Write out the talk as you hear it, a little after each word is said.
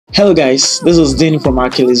Hello guys, this is Dean from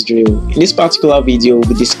Achilles Drill. In this particular video, we'll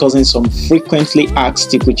be discussing some frequently asked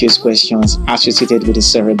steeplechase questions associated with the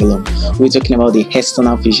cerebellum. We're talking about the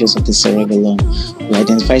external features of the cerebellum. We'll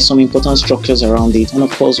identify some important structures around it, and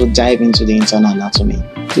of course, we'll dive into the internal anatomy.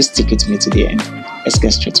 Please stick with me to the end. Let's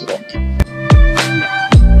get straight to work.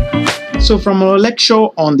 So from our lecture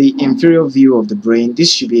on the inferior view of the brain,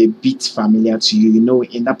 this should be a bit familiar to you. You know,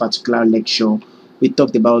 in that particular lecture, we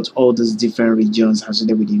talked about all those different regions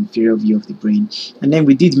associated with the inferior view of the brain. And then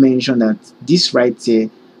we did mention that this right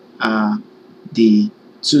here are the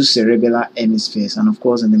two cerebellar hemispheres. And of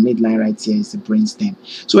course, in the midline right here is the brainstem.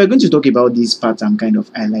 So we're going to talk about this part I'm kind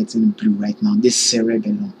of highlighting in blue right now, this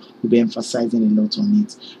cerebellum. We'll be emphasizing a lot on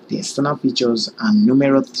it, the external features and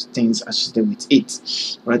numerous things associated with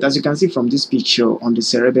it. All right, as you can see from this picture on the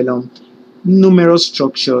cerebellum, numerous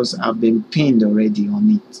structures have been pinned already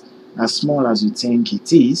on it. As small as you think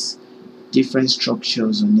it is, different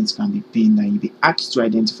structures on it can be pinned and you'll be asked to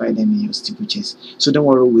identify them in your steeplechase. So don't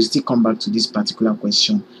worry, we'll still come back to this particular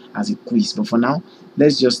question as a quiz. But for now,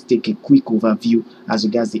 let's just take a quick overview as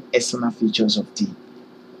regards the external features of the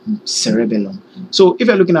cerebellum. So if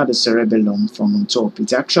you're looking at the cerebellum from on top,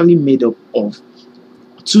 it's actually made up of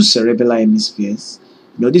two cerebellar hemispheres.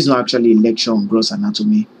 You know, this is not actually a lecture on gross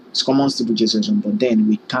anatomy. It's common steeplechase question, but then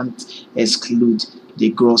we can't exclude the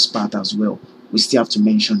gross part as well. We still have to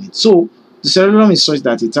mention it. So the cerebellum is such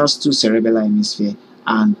that it has two cerebellar hemispheres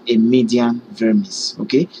and a median vermis.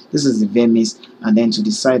 Okay, this is the vermis, and then to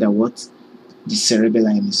the side are what? The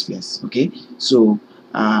cerebellar hemispheres. Okay, so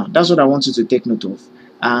that's what I want you to take note of.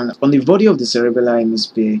 And on the body of the cerebellar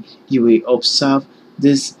hemisphere, you will observe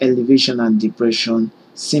this elevation and depression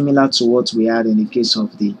similar to what we had in the case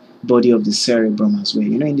of the body of the cerebrum as well.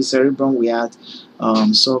 You know, in the cerebrum we had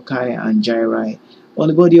sulci and gyri. On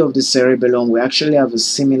the body of the cerebellum, we actually have a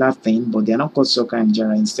similar thing, but they are not called sulci and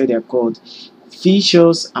gyri. Instead, they are called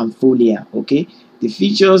fissures and folia. Okay, the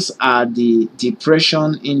fissures are the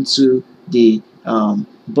depression into the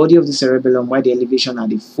body of the cerebellum, while the elevation are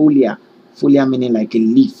the folia. Folia meaning like a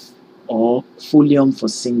leaf, or folium for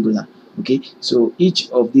singular. Okay, so each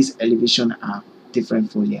of these elevation are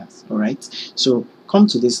different folias. All right, so come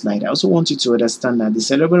to this slide. I also want you to understand that the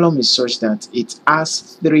cerebellum is such that it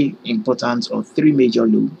has three major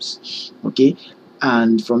lobes. Okay,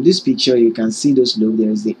 and from this picture you can see those lobes. There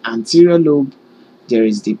is the anterior lobe, there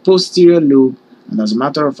is the posterior lobe, and as a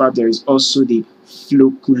matter of fact there is also the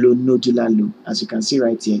flocculonodular lobe. As you can see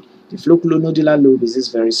right here, the flocculonodular lobe is this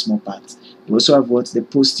very small part. We also have what? The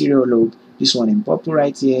posterior lobe, this one in purple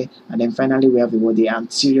right here, and then finally we have the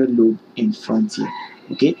anterior lobe in front here.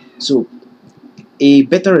 Okay, so a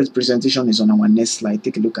better representation is on our next slide.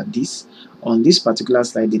 Take a look at this. On this particular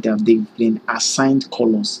slide, they've been assigned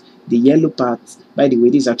colors. The yellow part, by the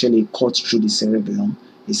way, this is actually a cut through the cerebellum,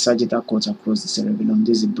 a sagittal cut across the cerebellum.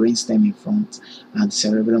 This is the brainstem in front, and the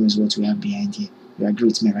cerebellum is what we have behind here. You agree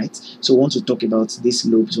with me, right? So we want to talk about these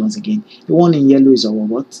lobes once again. The one in yellow is our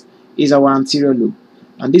what? Is our anterior lobe.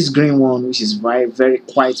 And this green one, which is quite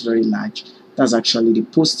very large, that's actually the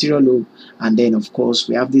posterior lobe. And then, of course,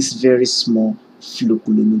 we have this very small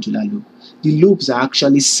flocculonodular lobe. The lobes are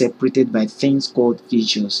actually separated by things called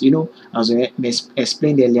fissures. You know, as I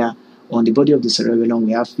explained earlier, on the body of the cerebellum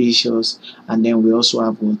we have fissures, and then we also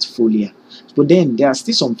have what? Folia. But then there are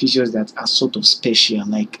still some fissures that are sort of special,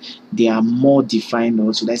 like they are more defined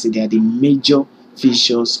also. Let's say they are the major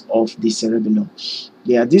fissures of the cerebellum.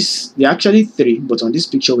 There are actually three, but on this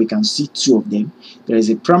picture we can see two of them. There is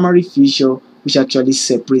a primary fissure which actually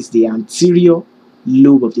separates the anterior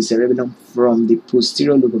lobe of the cerebellum from the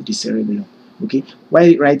posterior lobe of the cerebellum. Okay,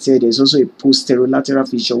 while right here there's also a posterolateral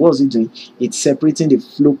fissure. What is it doing? It's separating the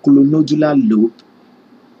flocculonodular lobe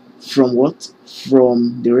from what?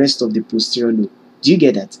 From the rest of the posterior lobe. Do you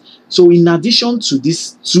get that? So in addition to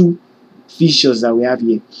these two fissures that we have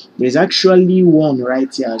here, there's actually one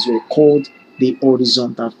right here as well called the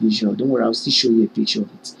horizontal fissure. Don't worry, I'll still show you a picture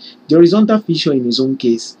of it. The horizontal fissure in its own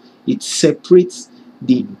case, it separates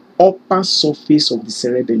the upper surface of the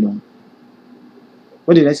cerebellum.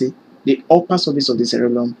 What did I say? The upper surface of the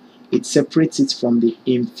cerebellum, it separates it from the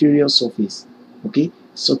inferior surface. Okay,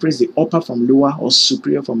 separates the upper from lower or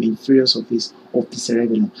superior from inferior surface of the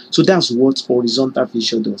cerebellum. So that's what horizontal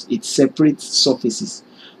fissure does. It separates surfaces.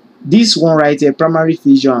 This one right here, primary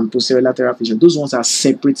fissure and posterolateral fissure, those ones are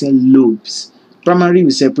separating lobes. Primary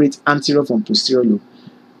will separate anterior from posterior lobe.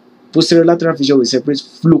 Posterolateral fissure will separate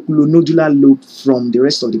flocculonodular lobe from the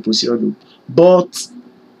rest of the posterior lobe. But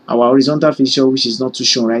our horizontal fissure, which is not too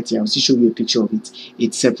shown right here, I'll still show you a picture of it.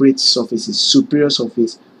 It separates surfaces, superior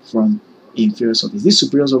surface from inferior surface. This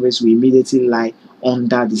superior surface will immediately lie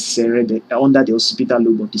under the under the occipital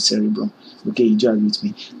lobe of the cerebrum. Okay, you do agree with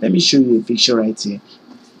me? Let me show you a picture right here.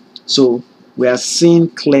 So we are seeing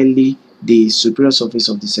clearly the superior surface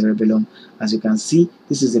of the cerebellum. As you can see,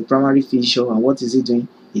 this is the primary fissure, and what is it doing?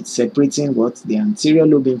 It's separating what? The anterior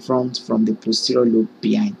lobe in front from the posterior lobe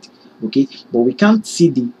behind. Okay, but we can't see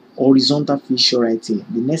the horizontal fissure right here.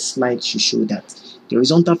 The next slide should show that the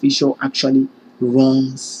horizontal fissure actually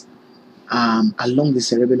runs along the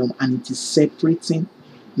cerebellum, and it is separating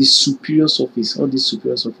the superior surface, all this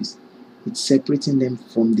superior surface. It's separating them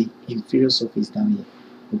from the inferior surface down here.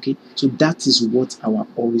 Okay, so that is what our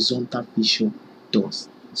horizontal fissure does.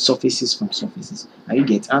 Surfaces from surfaces. Are you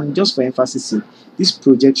get? And just for emphasis sake, this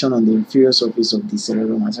projection on the inferior surface of the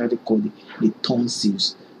cerebellum is actually called the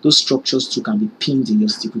tonsils. Those structures too can be pinned in your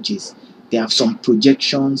steeplechase. They have some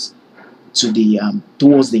projections to the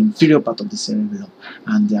towards the inferior part of the cerebellum,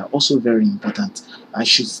 and they are also very important. There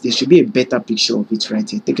should be a better picture of it right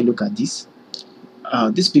here. Take a look at this.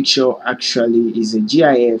 This picture actually is a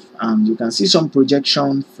GIF, and you can see some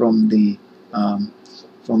projection from the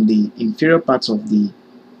inferior parts of the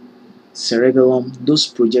cerebellum. Those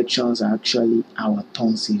projections are actually our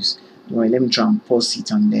tonsils. Well, let me try and pause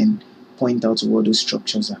it and then point out what those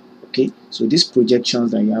structures are. Okay, so these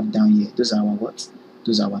projections that you have down here, those are our what?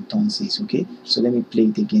 Those are our tonsils. Okay, so let me play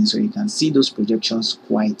it again so you can see those projections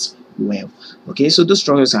quite well. Okay, so those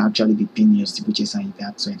structures are actually the pinned steeplechase, and you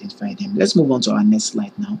have to identify them. Let's move on to our next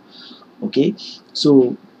slide now. Okay,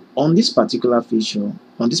 so on this particular picture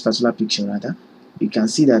rather, you can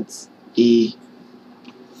see that a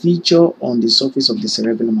feature on the surface of the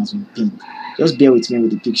cerebellum has been pinned. Just bear with me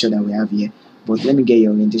with the picture that we have here, but let me get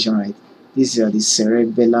your orientation right. These are the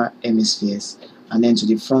cerebellar hemispheres, and then to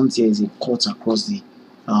the front here is a cut across the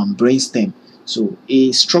brainstem. So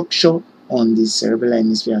a structure on the cerebellar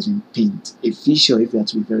hemisphere has been pinned. A fissure, if you have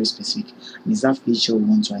to be very specific, and is that fissure we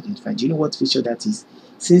want to identify. Do you know what fissure that is?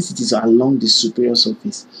 Since it is along the superior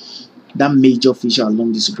surface, that major fissure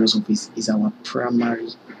along the superior surface is our primary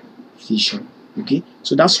fissure. Okay,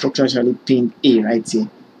 so that structure actually pinned A right here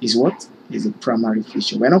is what? Is the primary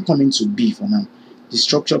fissure. We're not coming to B for now. The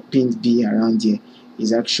structure pinned B around here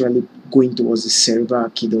is actually going towards the cerebral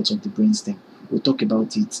aqueduct of the brainstem. We'll talk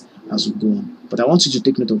about it as we go on. But I want you to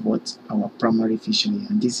take note of what? Our primary fissure here.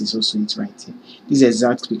 And this is also it right here. This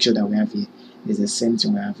exact picture that we have here is the same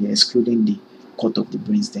thing we have here, excluding the cut of the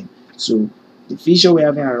brainstem. So the fissure we're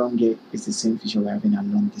having around here is the same fissure we're having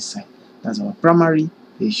along this side. That's our primary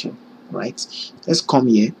fissure. Right, let's come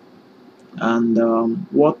here, and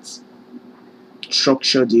what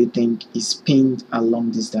structure do you think is pinned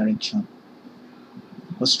along this direction?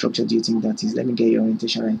 What structure do you think that is? Let me get your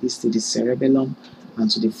orientation right. This to the cerebellum,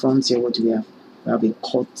 and to the front here, what do we have? We have a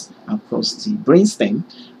cut across the brainstem.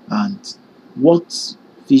 And what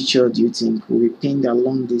feature do you think will be pinned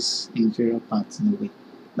along this inferior part in a way?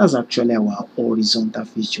 That's actually our horizontal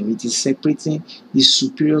feature. It is separating the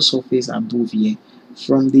superior surface above here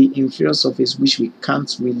from the inferior surface, which we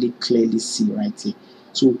can't really clearly see right here.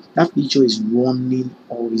 So that feature is running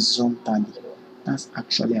horizontally. That's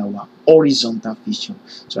actually our horizontal feature.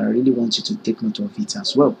 So I really want you to take note of it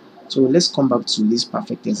as well. So let's come back to this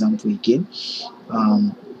perfect example again.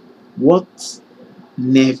 What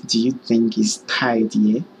nerve do you think is tied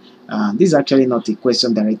here? This is actually not a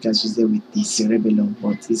question directly associated with the cerebellum,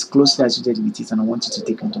 but it's closely associated with it, and I want you to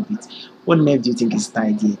take note of it. What nerve do you think is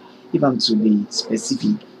tied here? If I'm to be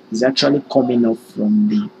specific, it's actually coming off from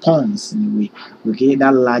the pons in a way. Okay,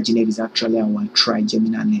 that large nerve is actually our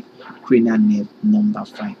trigeminal nerve, cranial nerve number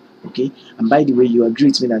 5. Okay, and by the way, you agree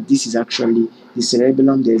with me that this is actually the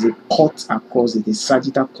cerebellum. There's a cut across it, a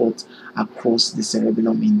sagittal cut across the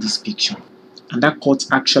cerebellum in this picture. And that cut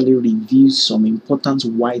actually reveals some important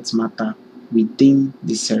white matter within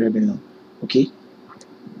the cerebellum. Okay,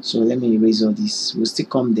 so let me erase all this. We'll still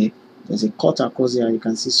come there. There's a cut across here. You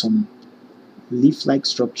can see some leaf-like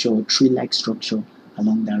structure or tree-like structure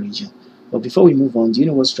along that region. But before we move on, do you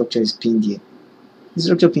know what structure is pinned here? The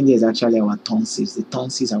structure pinned here is actually our tonsils. The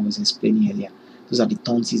tonsils I was explaining earlier. Those are the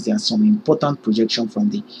tonsils. There are some important projection from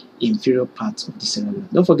the inferior part of the cerebellum.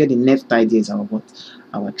 Don't forget the nerve tied here is our what?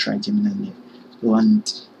 Our trigeminal nerve.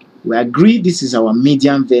 And we agree this is our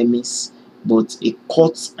median vermis, but a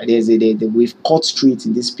cut, we've cut through it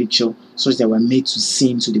in this picture such that we're made to see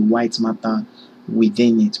into the white matter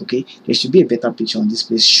within it. Okay, there should be a better picture on this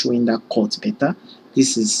place showing that cut better.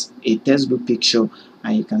 This is a textbook picture,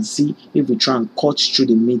 and you can see if we try and cut through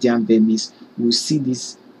the median vermis, we'll see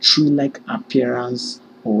this tree-like appearance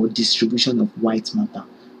or distribution of white matter.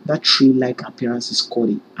 That tree-like appearance is called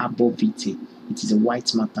the arbor vitae. It is a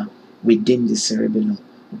white matter within the cerebellum.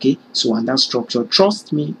 Okay, so and that structure,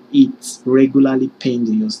 trust me, it's regularly pinned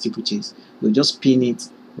in your steeplechase. You just pin it.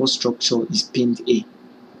 What structure is pinned A?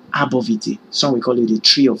 Arbor vitae. Some we call it the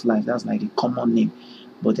tree of life. That's like the common name.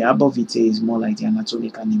 But the arbor vitae is more like the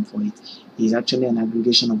anatomical name for it. It's actually an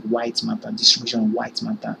aggregation of white matter, distribution of white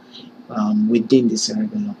matter within the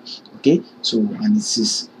cerebellum. Okay, so and this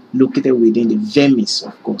is located within the vermis,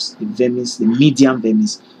 of course, the vermis, the median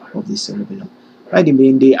vermis of the cerebellum. Right,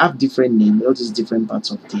 they have different names. All these different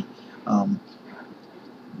parts of the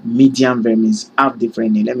median vermis have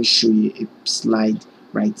different names. Let me show you a slide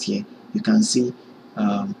right here. You can see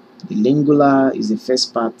the lingula is the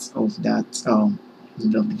first part of that of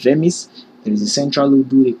the vermis. There is a central lobe,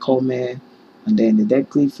 the culmen, and then the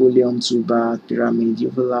declifolium, tuber, pyramid,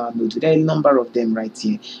 uvula, node. There are a number of them right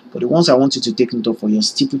here. But the ones I want you to take note of for your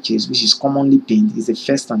steeplechase, which is commonly pinned, is the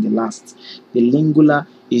first and the last. The lingula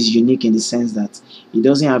is unique in the sense that it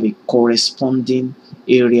doesn't have a corresponding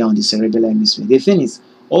area on the cerebellar hemisphere. The thing is,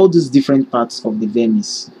 all these different parts of the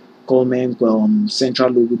vermis, culmen, central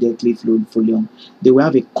lobe, declifolium, they will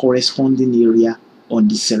have a corresponding area on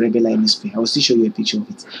the cerebellar hemisphere. I will still show you a picture of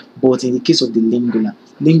it. But in the case of the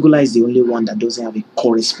lingula is the only one that doesn't have a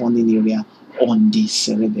corresponding area on the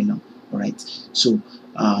cerebellum. All right. So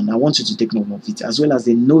I want you to take note of it, as well as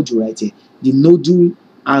the nodule right here. The nodule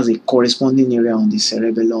has a corresponding area on the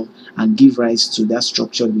cerebellum and give rise to that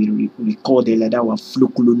structure we called earlier, that our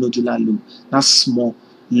flocculonodular lobe, that small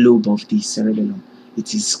lobe of the cerebellum.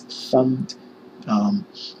 It is formed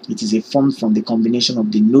formed from the combination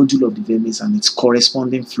of the nodule of the vermis and its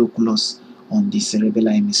corresponding flocculus on the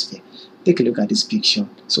cerebellar hemisphere. Take a look at this picture.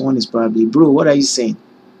 Someone is probably, bro, what are you saying?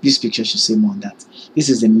 This picture should say more on that. This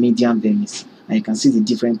is the median vermis, and you can see the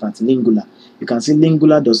different parts. Lingula. You can see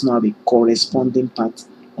lingula does not have a corresponding part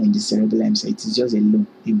on the cerebellar hemisphere. It is just a lobe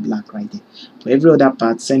in black right there. But every other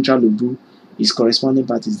part, central lobe, its corresponding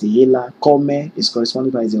part is the ala. Culmen, its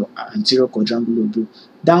corresponding part is the anterior quadrangular lobe.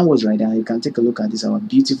 Downwards right there, you can take a look at this, our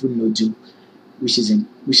beautiful nodule,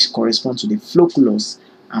 which corresponds to the flocculus,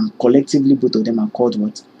 and collectively both of them are called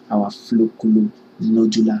what? Our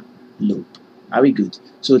flocculonodular lobe. Are we good?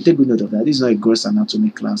 So take good note of that. This is not a gross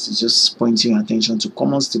anatomy class. It's just pointing your attention to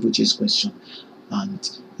common steeplechase question,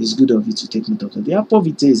 and it's good of you to take note of that. The arbor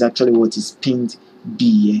vitae is actually what is pinned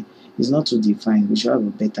B here. It's not too defined. We should have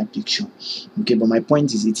a better picture. Okay, but my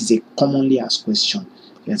point is, it is a commonly asked question.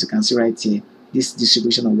 As you can see right here, this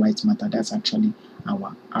distribution of white matter, that's actually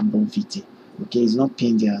our arbor vitae. Okay, it's not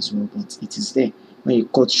pinned there as well, but it is there. When you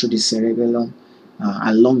cut through the cerebellum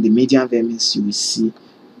along the median vermis, you will see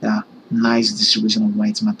that nice distribution of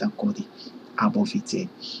white matter called the arbor vitae.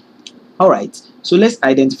 All right, so let's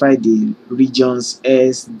identify the regions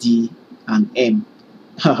S, D, and M.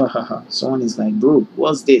 Someone is like, bro,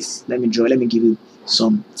 what's this? Let me draw. Let me give you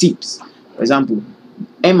some tips. For example,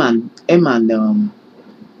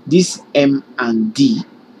 this M and D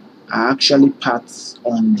are actually parts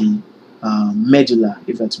on the medulla.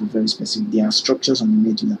 If I to be very specific, they are structures on the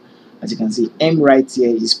medulla. As you can see, M right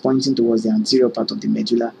here is pointing towards the anterior part of the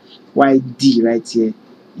medulla, while D right here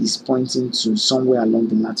is pointing to somewhere along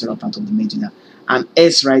the lateral part of the medulla, and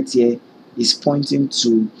S right here is pointing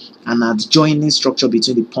to an adjoining structure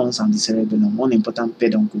between the pons and the cerebellum, one important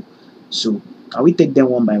peduncle. So can we take them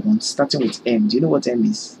one by one, starting with M? Do you know what M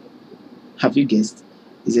is? Have you guessed?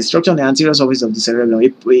 It's a structure on the anterior surface of the cerebellum,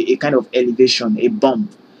 a kind of elevation, a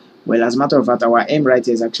bump. Well, as a matter of fact, our M right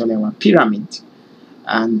here is actually our pyramid,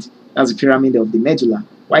 and that's the pyramid of the medulla.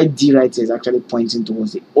 While D right here is actually pointing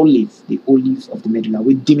towards the olive of the medulla.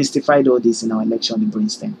 We demystified all this in our lecture on the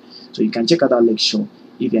brainstem, so you can check out our lecture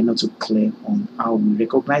if you're not too clear on how we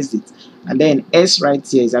recognized it. And then S right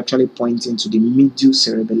here is actually pointing to the medial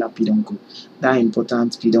cerebellar peduncle, that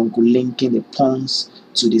important peduncle linking the pons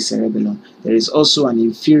to the cerebellum. There is also an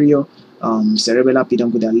inferior cerebellar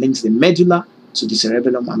peduncle that links the medulla to the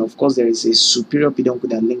cerebellum, and of course there is a superior peduncle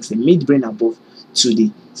that links the midbrain above to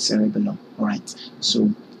the cerebellum. All right, so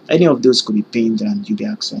any of those could be pinned and you'll be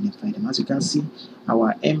asked to identify them. As you can see,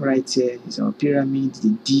 our M right here is our pyramid, the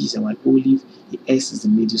D is our olive, the S is the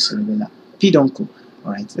medial cerebellar peduncle.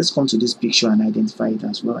 All right, let's come to this picture and identify it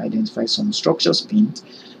as well. Identify some structures pinned.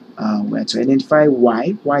 Where to identify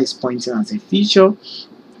Y is pointing as a feature,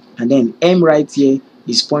 and then M right here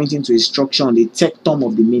is pointing to a structure on the tectum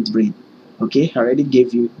of the midbrain. Okay, I already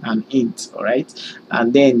gave you an hint. All right,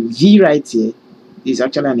 and then V right here is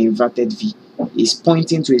actually an inverted V. It's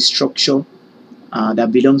pointing to a structure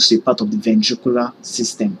that belongs to a part of the ventricular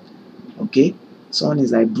system. Okay, someone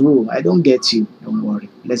is like, bro, I don't get you. Don't worry,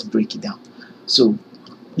 let's break it down. So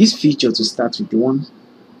this feature, to start with, the one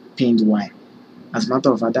pinned Y, as a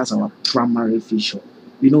matter of fact, that's our primary feature.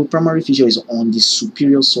 We know primary fissure is on the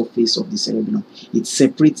superior surface of the cerebellum. It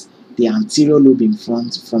separates the anterior lobe in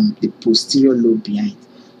front from the posterior lobe behind.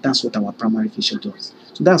 That's what our primary fissure does.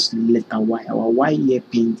 So that's letter Y. Our Y here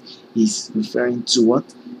pinned is referring to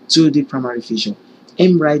what? To the primary fissure.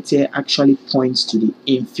 M right here actually points to the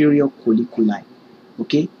inferior colliculi.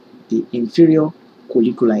 Okay, the inferior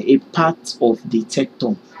colliculi, a part of the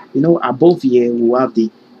tectum. You know, above here we have the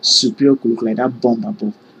superior colliculi, that bump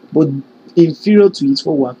above. But inferior to it,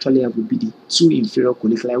 what we actually have would be the two inferior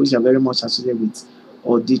colliculi, which are very much associated with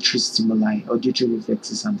auditory stimuli, auditory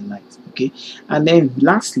reflexes, and the like. Okay, and then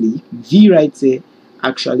lastly, V right there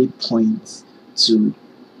actually points to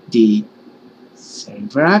the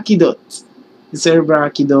cerebral aqueduct. The cerebral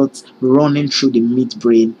aqueduct running through the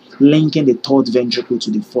midbrain, linking the third ventricle to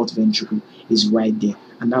the fourth ventricle, is right there,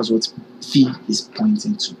 and that's what V is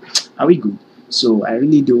pointing to. Are we good? So I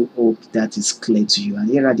really do hope that is clear to you. And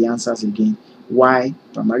here are the answers again. Y,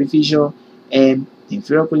 primary fissure; M, the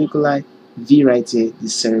inferior colliculi; V right here, the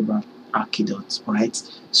cerebral aqueduct. All right.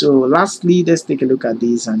 So lastly, let's take a look at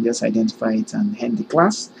this and just identify it and end the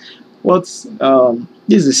class. What's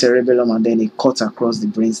this is the cerebellum, and then a cut across the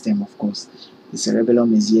brainstem, of course. The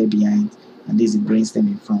cerebellum is here behind, and this is the brainstem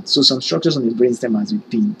in front. So some structures on the brainstem has been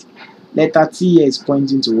pinned. Letter T here is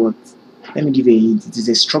pointing to what? Let me give you a hint. It is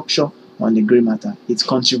a structure on the gray matter. It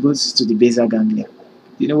contributes to the basal ganglia.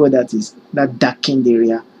 You know what that is? That darkened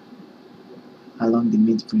area along the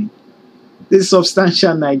midbrain. This is substantia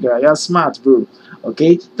nigra. You're smart, bro.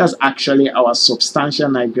 Okay, that's actually our substantia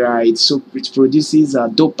nigra. It produces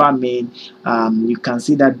dopamine. You can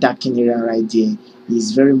see that darkened area right there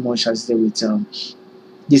is very much associated with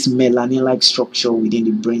this melanin-like structure within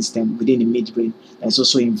the brainstem, within the midbrain, that's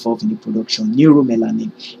also involved in the production, neuromelanin,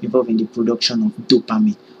 involved in the production of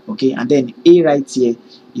dopamine. Okay, and then A right here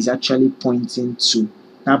is actually pointing to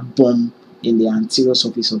that bump in the anterior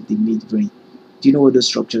surface of the midbrain. Do you know what those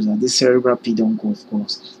structures are? The cerebral peduncle, of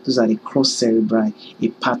course. Those are the cross cerebri, a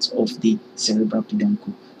part of the cerebral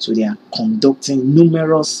peduncle. So they are conducting,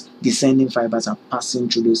 numerous descending fibers are passing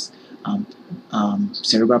through those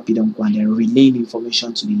cerebral peduncle, and they're relaying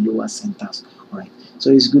information to the lower centers. All right. So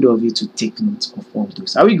it's good of you to take note of all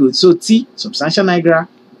those. Are we good? So T, substantia nigra;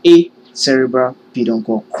 A, cerebral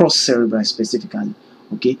peduncle, cross cerebri specifically.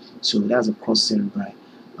 Okay. So that's a cross cerebri.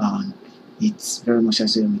 It's very much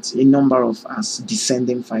associated with a number of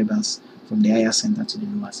descending fibers from the higher center to the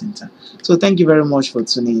lower center. So thank you very much for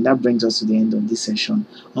tuning in. That brings us to the end of this session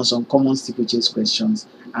on some common steeplechase questions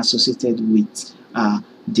associated with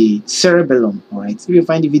the cerebellum. All right. If you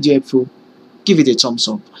find the video helpful, give it a thumbs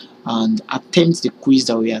up and attempt the quiz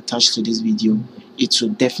that we attached to this video. It will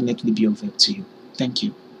definitely be of help to you. Thank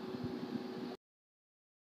you.